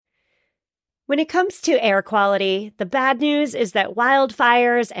When it comes to air quality, the bad news is that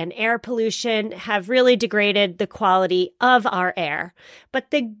wildfires and air pollution have really degraded the quality of our air.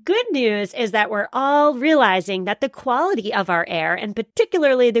 But the good news is that we're all realizing that the quality of our air, and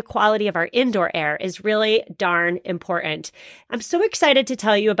particularly the quality of our indoor air, is really darn important. I'm so excited to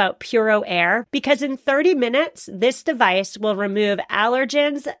tell you about Puro Air because in 30 minutes, this device will remove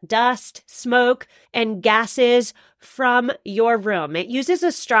allergens, dust, smoke, and gases from your room. It uses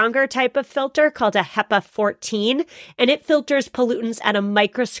a stronger type of filter called a HEPA 14, and it filters pollutants at a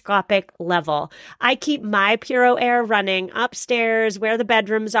microscopic level. I keep my Puro Air running upstairs where the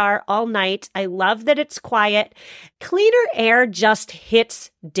bedrooms are all night. I love that it's quiet. Cleaner air just hits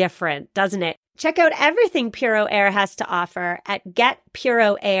different, doesn't it? Check out everything Puro Air has to offer at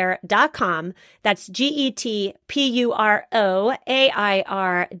getpuroair.com. That's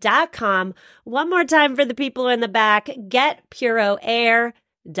GETPUROAIR.com. One more time for the people in the back,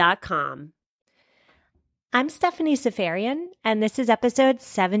 getpuroair.com. I'm Stephanie Seferian, and this is episode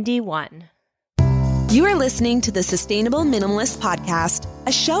 71. You are listening to the Sustainable Minimalist Podcast,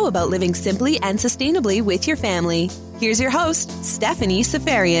 a show about living simply and sustainably with your family. Here's your host, Stephanie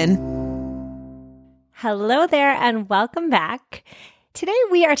Seferian. Hello there and welcome back. Today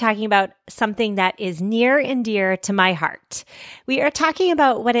we are talking about something that is near and dear to my heart. We are talking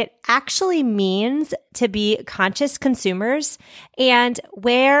about what it actually means to be conscious consumers and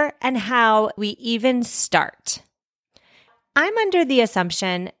where and how we even start. I'm under the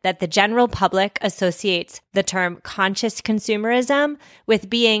assumption that the general public associates the term conscious consumerism with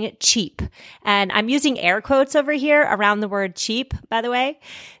being cheap. And I'm using air quotes over here around the word cheap, by the way.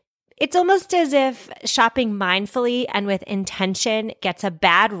 It's almost as if shopping mindfully and with intention gets a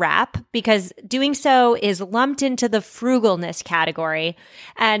bad rap because doing so is lumped into the frugalness category.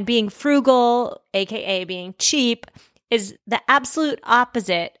 And being frugal, aka being cheap, is the absolute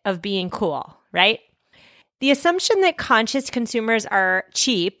opposite of being cool, right? The assumption that conscious consumers are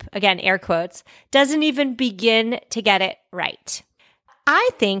cheap, again, air quotes, doesn't even begin to get it right.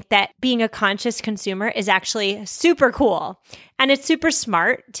 I think that being a conscious consumer is actually super cool, and it's super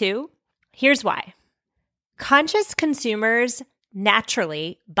smart too. Here's why. Conscious consumers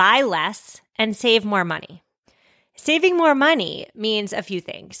naturally buy less and save more money. Saving more money means a few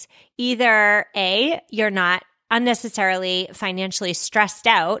things. Either A, you're not unnecessarily financially stressed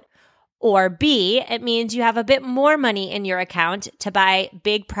out, or B, it means you have a bit more money in your account to buy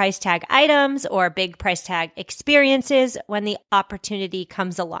big price tag items or big price tag experiences when the opportunity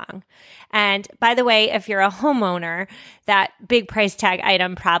comes along. And by the way, if you're a homeowner, that big price tag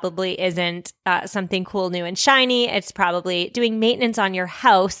item probably isn't something cool, new, and shiny. It's probably doing maintenance on your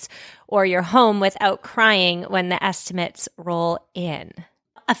house or your home without crying when the estimates roll in.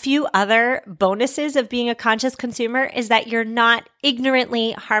 A few other bonuses of being a conscious consumer is that you're not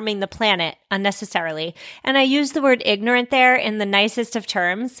ignorantly harming the planet unnecessarily. And I use the word ignorant there in the nicest of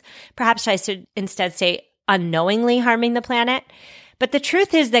terms. Perhaps I should instead say unknowingly harming the planet. But the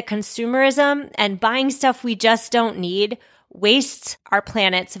truth is that consumerism and buying stuff we just don't need wastes our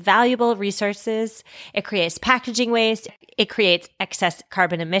planet's valuable resources. It creates packaging waste. It creates excess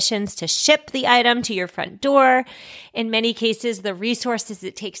carbon emissions to ship the item to your front door. In many cases, the resources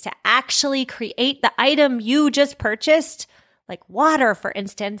it takes to actually create the item you just purchased, like water, for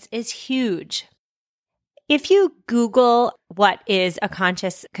instance, is huge. If you Google what is a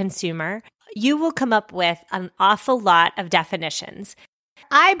conscious consumer, you will come up with an awful lot of definitions.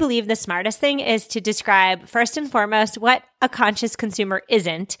 I believe the smartest thing is to describe, first and foremost, what a conscious consumer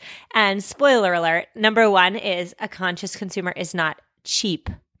isn't. And spoiler alert, number one is a conscious consumer is not cheap.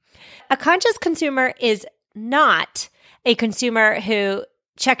 A conscious consumer is not a consumer who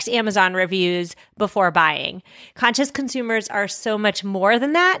checks Amazon reviews before buying. Conscious consumers are so much more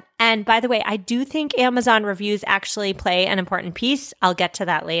than that. And by the way, I do think Amazon reviews actually play an important piece. I'll get to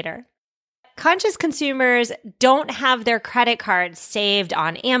that later. Conscious consumers don't have their credit cards saved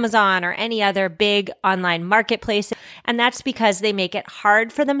on Amazon or any other big online marketplace, and that's because they make it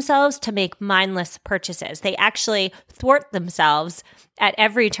hard for themselves to make mindless purchases. They actually thwart themselves at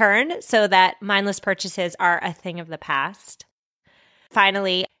every turn so that mindless purchases are a thing of the past.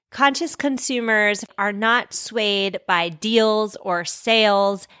 Finally, conscious consumers are not swayed by deals or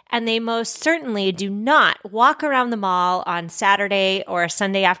sales, and they most certainly do not walk around the mall on Saturday or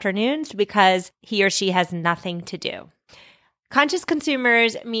Sunday afternoons because he or she has nothing to do. Conscious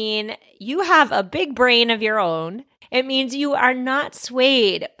consumers mean you have a big brain of your own. It means you are not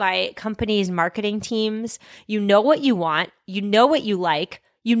swayed by companies' marketing teams. You know what you want, you know what you like,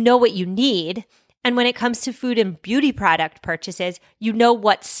 you know what you need. And when it comes to food and beauty product purchases, you know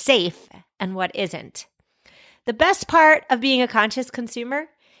what's safe and what isn't. The best part of being a conscious consumer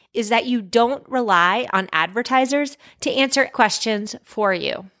is that you don't rely on advertisers to answer questions for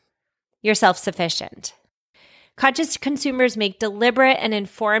you. You're self-sufficient. Conscious consumers make deliberate and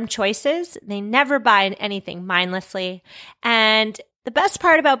informed choices. They never buy anything mindlessly. And the best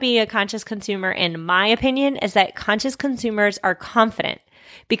part about being a conscious consumer, in my opinion, is that conscious consumers are confident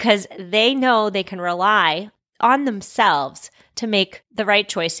because they know they can rely on themselves to make the right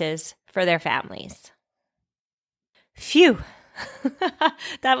choices for their families. Phew.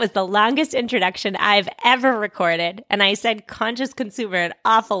 That was the longest introduction I've ever recorded, and I said conscious consumer an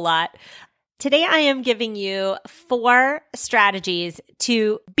awful lot. Today, I am giving you 4 strategies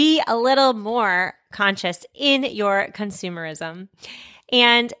to be a little more conscious in your consumerism.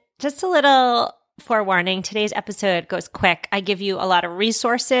 And just a little forewarning, today's episode goes quick. I give you a lot of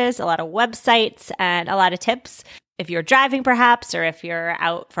resources, a lot of websites, and a lot of tips. If you're driving perhaps, or if you're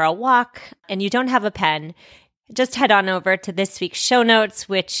out for a walk and you don't have a pen, just head on over to this week's show notes,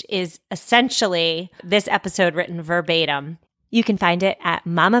 which is essentially this episode written verbatim. You can find it at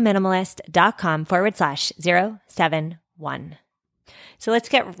mamaminimalist.com/071. So let's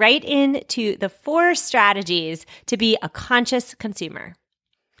get right into the 4 strategies to be a conscious consumer.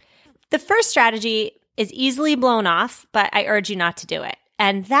 The first strategy is easily blown off, but I urge you not to do it.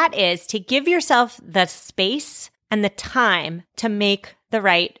 And that is to give yourself the space and the time to make the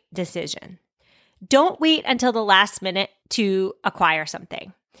right decision. Don't wait until the last minute to acquire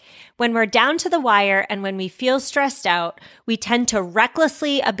something. When we're down to the wire and when we feel stressed out, we tend to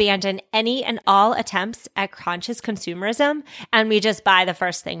recklessly abandon any and all attempts at conscious consumerism, and we just buy the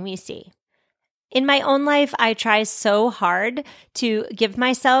first thing we see. In my own life, I try so hard to give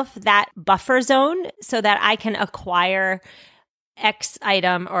myself that buffer zone so that I can acquire X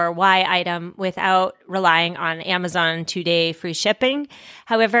item or Y item without relying on Amazon 2-day free shipping.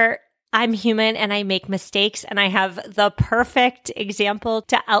 However, I'm human and I make mistakes, and I have the perfect example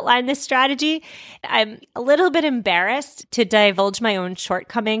to outline this strategy. I'm a little bit embarrassed to divulge my own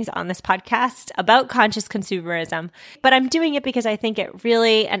shortcomings on this podcast about conscious consumerism, but I'm doing it because I think it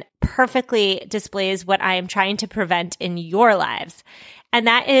really and perfectly displays what I am trying to prevent in your lives, and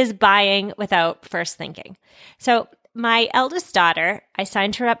that is buying without first thinking. So my eldest daughter, I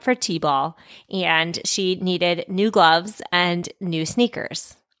signed her up for T-ball, and she needed new gloves and new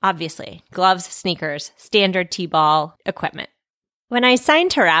sneakers. Obviously, gloves, sneakers, standard T-ball equipment. When I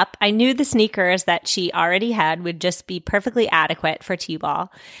signed her up, I knew the sneakers that she already had would just be perfectly adequate for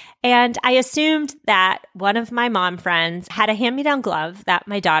T-ball. And I assumed that one of my mom friends had a hand-me-down glove that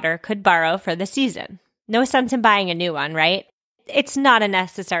my daughter could borrow for the season. No sense in buying a new one, right? It's not a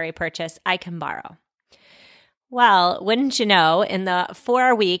necessary purchase. I can borrow. Well, wouldn't you know, in the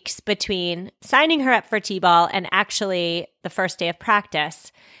 4 weeks between signing her up for T-ball and actually the first day of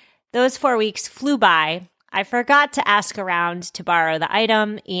practice, those 4 weeks flew by. I forgot to ask around to borrow the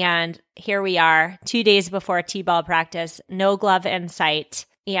item, and here we are, 2 days before T-ball practice, no glove in sight,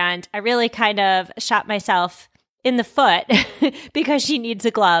 and I really kind of shot myself in the foot because she needs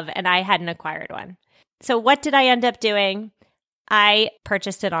a glove and I hadn't acquired one. So what did I end up doing? I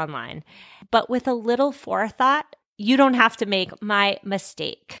purchased it online. But with a little forethought, you don't have to make my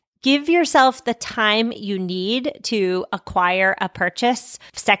mistake. Give yourself the time you need to acquire a purchase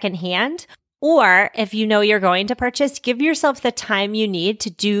secondhand. Or if you know you're going to purchase, give yourself the time you need to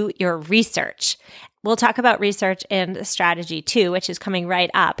do your research. We'll talk about research in strategy 2, which is coming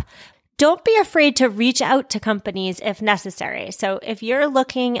right up. Don't be afraid to reach out to companies if necessary. So if you're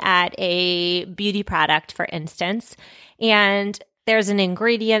looking at a beauty product, for instance, and there's an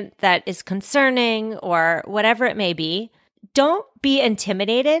ingredient that is concerning or whatever it may be, don't be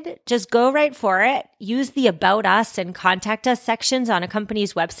intimidated. Just go right for it. Use the About Us and Contact Us sections on a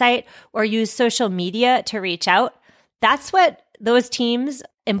company's website, or use social media to reach out. That's what those teams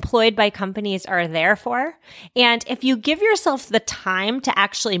employed by companies are there for. And if you give yourself the time to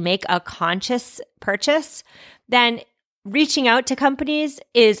actually make a conscious purchase, then reaching out to companies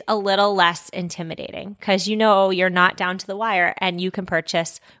is a little less intimidating because you know you're not down to the wire and you can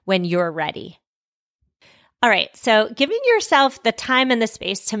purchase when you're ready. All right, so giving yourself the time and the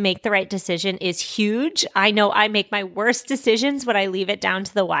space to make the right decision is huge. I know I make my worst decisions when I leave it down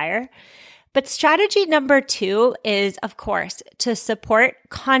to the wire. But strategy number 2 is, of course, to support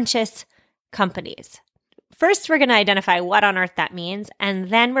conscious companies. First, we're going to identify what on earth that means, and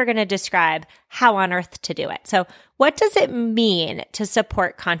then we're going to describe how on earth to do it. So what does it mean to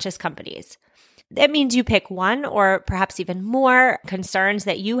support conscious companies? It means you pick one or perhaps even more concerns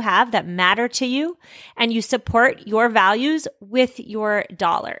that you have that matter to you, and you support your values with your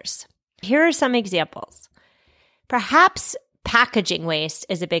dollars. Here are some examples. Perhaps packaging waste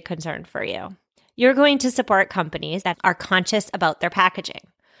is a big concern for you. You're going to support companies that are conscious about their packaging.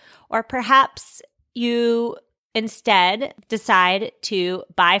 Or perhaps you instead decide to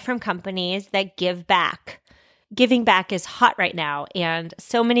buy from companies that give back. Giving back is hot right now, and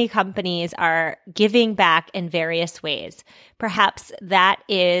so many companies are giving back in various ways. Perhaps that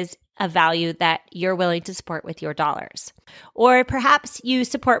is a value that you're willing to support with your dollars. Or perhaps you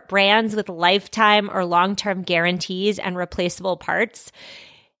support brands with lifetime or long-term guarantees and replaceable parts.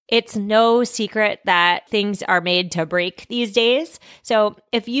 It's no secret that things are made to break these days. So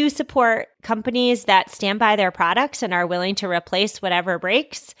if you support companies that stand by their products and are willing to replace whatever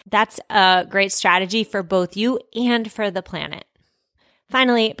breaks, that's a great strategy for both you and for the planet.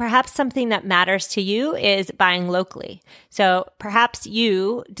 Finally, perhaps something that matters to you is buying locally. So perhaps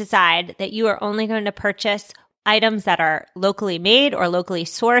you decide that you are only going to purchase items that are locally made or locally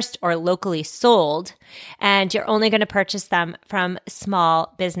sourced or locally sold, and you're only going to purchase them from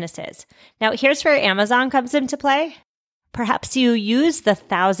small businesses. Now, here's where Amazon comes into play. Perhaps you use the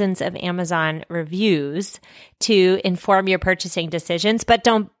thousands of Amazon reviews to inform your purchasing decisions, but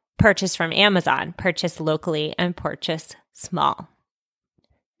don't purchase from Amazon. Purchase locally and purchase small.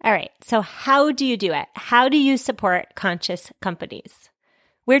 All right, so how do you do it? How do you support conscious companies?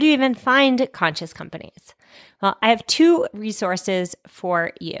 Where do you even find conscious companies? Well, I have two resources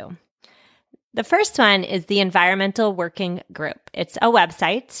for you. The first one is the Environmental Working Group. It's a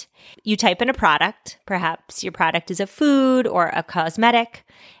website. You type in a product. Perhaps your product is a food or a cosmetic,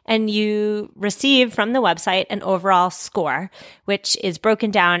 and you receive from the website an overall score, which is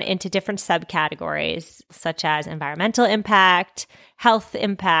broken down into different subcategories, such as environmental impact, health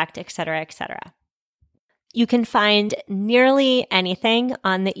impact, et cetera, et cetera. You can find nearly anything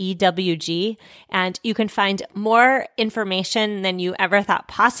on the EWG, and you can find more information than you ever thought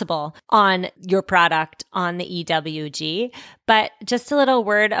possible on your product on the EWG. But just a little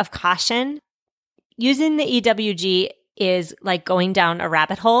word of caution, using the EWG is like going down a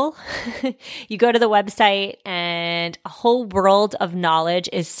rabbit hole. You go to the website and a whole world of knowledge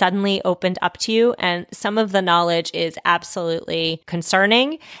is suddenly opened up to you, and some of the knowledge is absolutely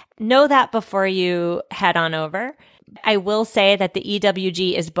concerning. Know that before you head on over. I will say that the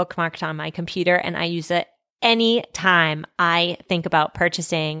EWG is bookmarked on my computer, and I use it any time I think about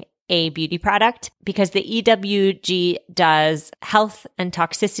purchasing a beauty product, because the EWG does health and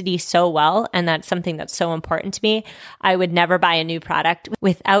toxicity so well, and that's something that's so important to me. I would never buy a new product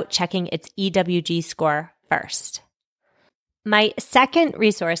without checking its EWG score first. My second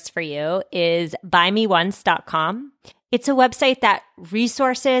resource for you is buymeonce.com. It's a website that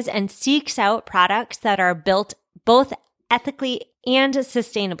resources and seeks out products that are built both ethically and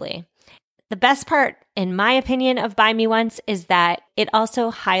sustainably. The best part, in my opinion, of Buy Me Once is that it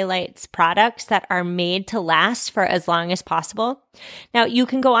also highlights products that are made to last for as long as possible. Now, you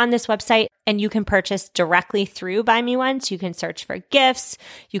can go on this website and you can purchase directly through Buy Me Once. You can search for gifts,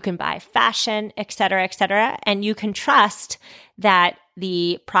 you can buy fashion, et cetera, and you can trust that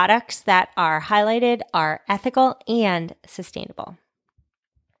the products that are highlighted are ethical and sustainable.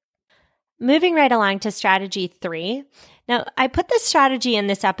 Moving right along to strategy 3. Now, I put this strategy in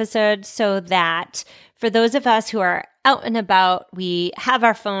this episode so that for those of us who are out and about, we have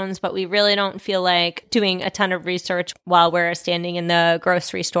our phones, but we really don't feel like doing a ton of research while we're standing in the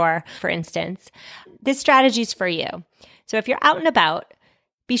grocery store, for instance. This strategy is for you. So if you're out and about,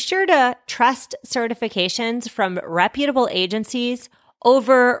 be sure to trust certifications from reputable agencies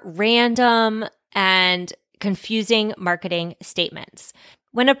over random and confusing marketing statements.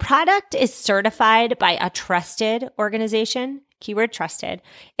 When a product is certified by a trusted organization, keyword trusted,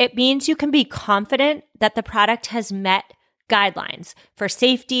 it means you can be confident that the product has met guidelines for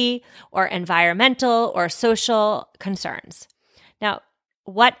safety or environmental or social concerns. Now,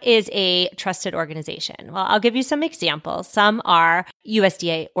 what is a trusted organization? Well, I'll give you some examples. Some are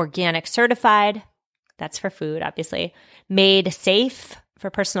USDA organic certified, that's for food, obviously, Made Safe for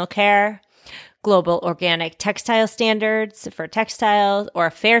personal care, Global Organic Textile Standards for textiles,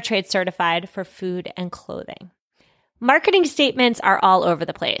 or Fair Trade Certified for food and clothing. Marketing statements are all over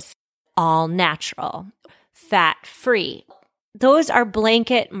the place. All natural, fat-free. Those are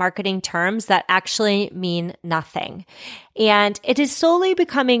blanket marketing terms that actually mean nothing. And it is slowly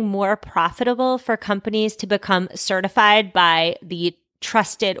becoming more profitable for companies to become certified by the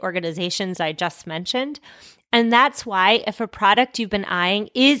trusted organizations I just mentioned. And that's why if a product you've been eyeing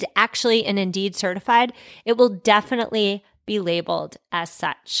is actually an Indeed certified, it will definitely be labeled as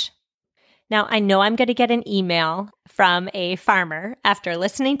such. Now, I know I'm going to get an email from a farmer after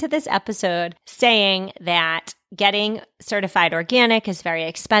listening to this episode saying that getting certified organic is very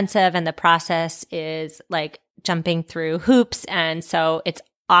expensive and the process is like jumping through hoops. And so it's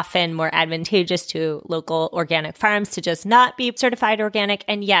often more advantageous to local organic farms to just not be certified organic.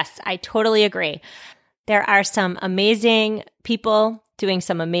 And yes, I totally agree. There are some amazing people doing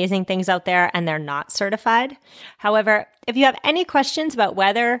some amazing things out there, and they're not certified. However, if you have any questions about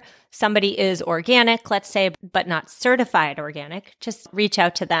whether somebody is organic, let's say, but not certified organic, just reach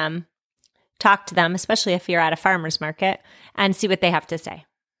out to them, talk to them, especially if you're at a farmer's market, and see what they have to say.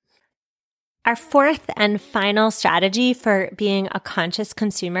 Our fourth and final strategy for being a conscious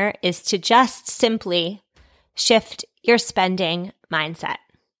consumer is to just simply shift your spending mindset.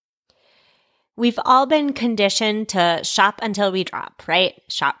 We've all been conditioned to shop until we drop, right?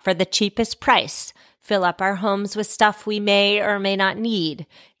 Shop for the cheapest price, fill up our homes with stuff we may or may not need,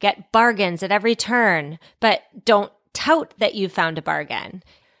 get bargains at every turn, but don't tout that you found a bargain.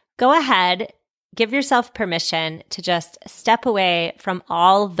 Go ahead. Give yourself permission to just step away from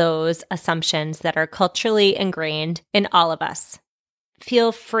all those assumptions that are culturally ingrained in all of us.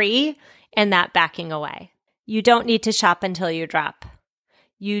 Feel free in that backing away. You don't need to shop until you drop.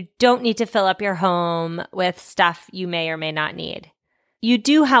 You don't need to fill up your home with stuff you may or may not need. You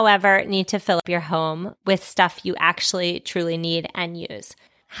do, however, need to fill up your home with stuff you actually truly need and use.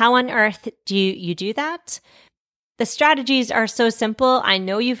 How on earth do you do that? The strategies are so simple. I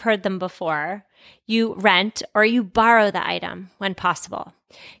know you've heard them before. You rent or you borrow the item when possible.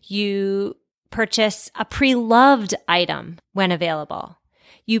 You purchase a pre-loved item when available.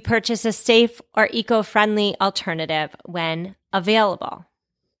 You purchase a safe or eco-friendly alternative when available.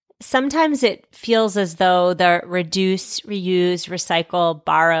 Sometimes it feels as though the reduce, reuse, recycle,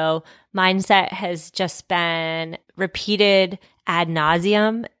 borrow mindset has just been repeated ad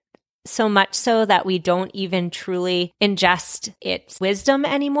nauseum, so much so that we don't even truly ingest its wisdom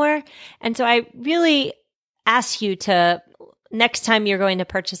anymore. And so I really ask you to, next time you're going to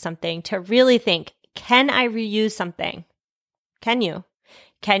purchase something, to really think, can I reuse something? Can you?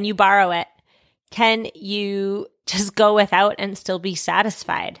 Can you borrow it? Can you just go without and still be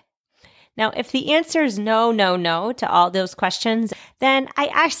satisfied? Now, if the answer is no, no, no to all those questions, then I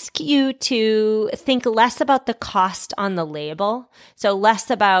ask you to think less about the cost on the label. So less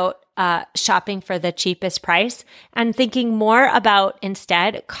about shopping for the cheapest price and thinking more about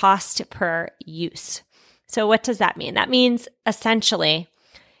instead cost per use. So what does that mean? That means essentially,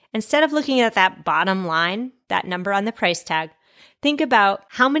 instead of looking at that bottom line, that number on the price tag, think about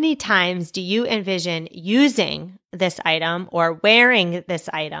how many times do you envision using this item or wearing this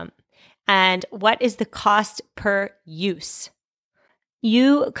item? And what is the cost per use?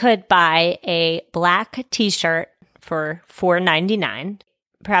 You could buy a black t-shirt for $4.99.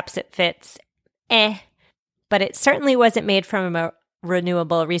 Perhaps it fits, but it certainly wasn't made from a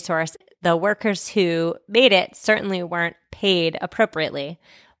renewable resource. The workers who made it certainly weren't paid appropriately.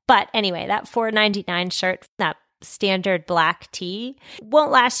 But anyway, that $4.99 shirt, that standard black tee,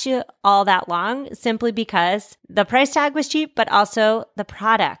 won't last you all that long simply because the price tag was cheap, but also the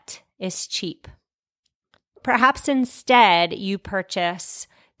product is cheap. Perhaps instead you purchase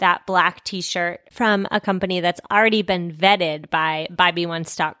that black t-shirt from a company that's already been vetted by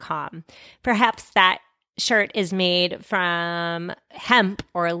BuyBeOnce.com. Perhaps that shirt is made from hemp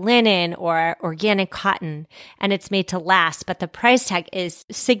or linen or organic cotton, and it's made to last, but the price tag is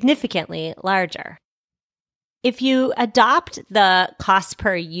significantly larger. If you adopt the cost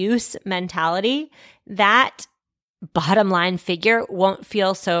per use mentality, that bottom line figure won't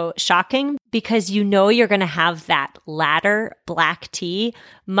feel so shocking because you know you're going to have that latter black tee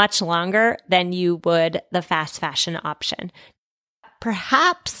much longer than you would the fast fashion option.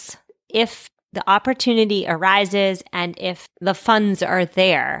 Perhaps if the opportunity arises and if the funds are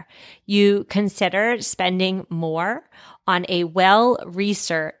there, you consider spending more on a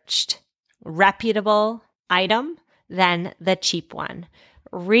well-researched, reputable item than the cheap one.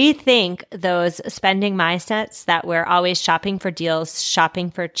 Rethink those spending mindsets that we're always shopping for deals, shopping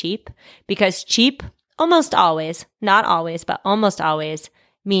for cheap, because cheap almost always, not always, but almost always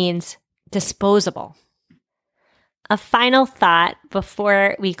means disposable. A final thought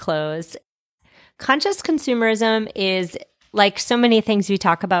before we close. Conscious consumerism is like so many things we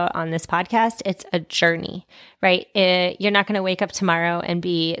talk about on this podcast. It's a journey, right? You're not going to wake up tomorrow and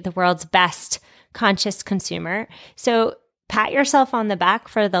be the world's best conscious consumer. So pat yourself on the back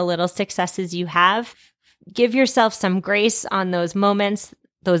for the little successes you have. Give yourself some grace on those moments,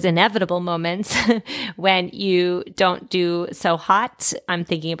 those inevitable moments when you don't do so hot. I'm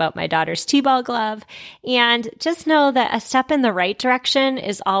thinking about my daughter's T-ball glove. And just know that a step in the right direction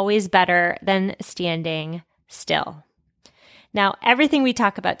is always better than standing still. Now, everything we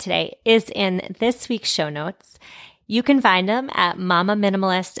talk about today is in this week's show notes. You can find them at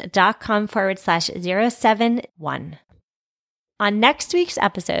mamaminimalist.com/071. On next week's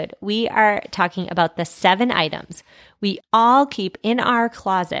episode, we are talking about the 7 items we all keep in our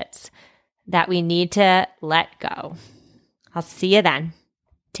closets that we need to let go. I'll see you then.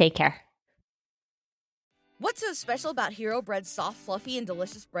 Take care. What's so special about Hero Bread's soft, fluffy, and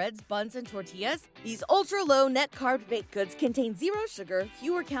delicious breads, buns, and tortillas? These ultra-low net-carb baked goods contain 0 sugar,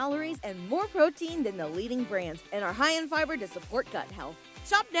 fewer calories, and more protein than the leading brands, and are high in fiber to support gut health.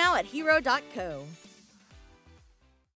 Shop now at hero.co.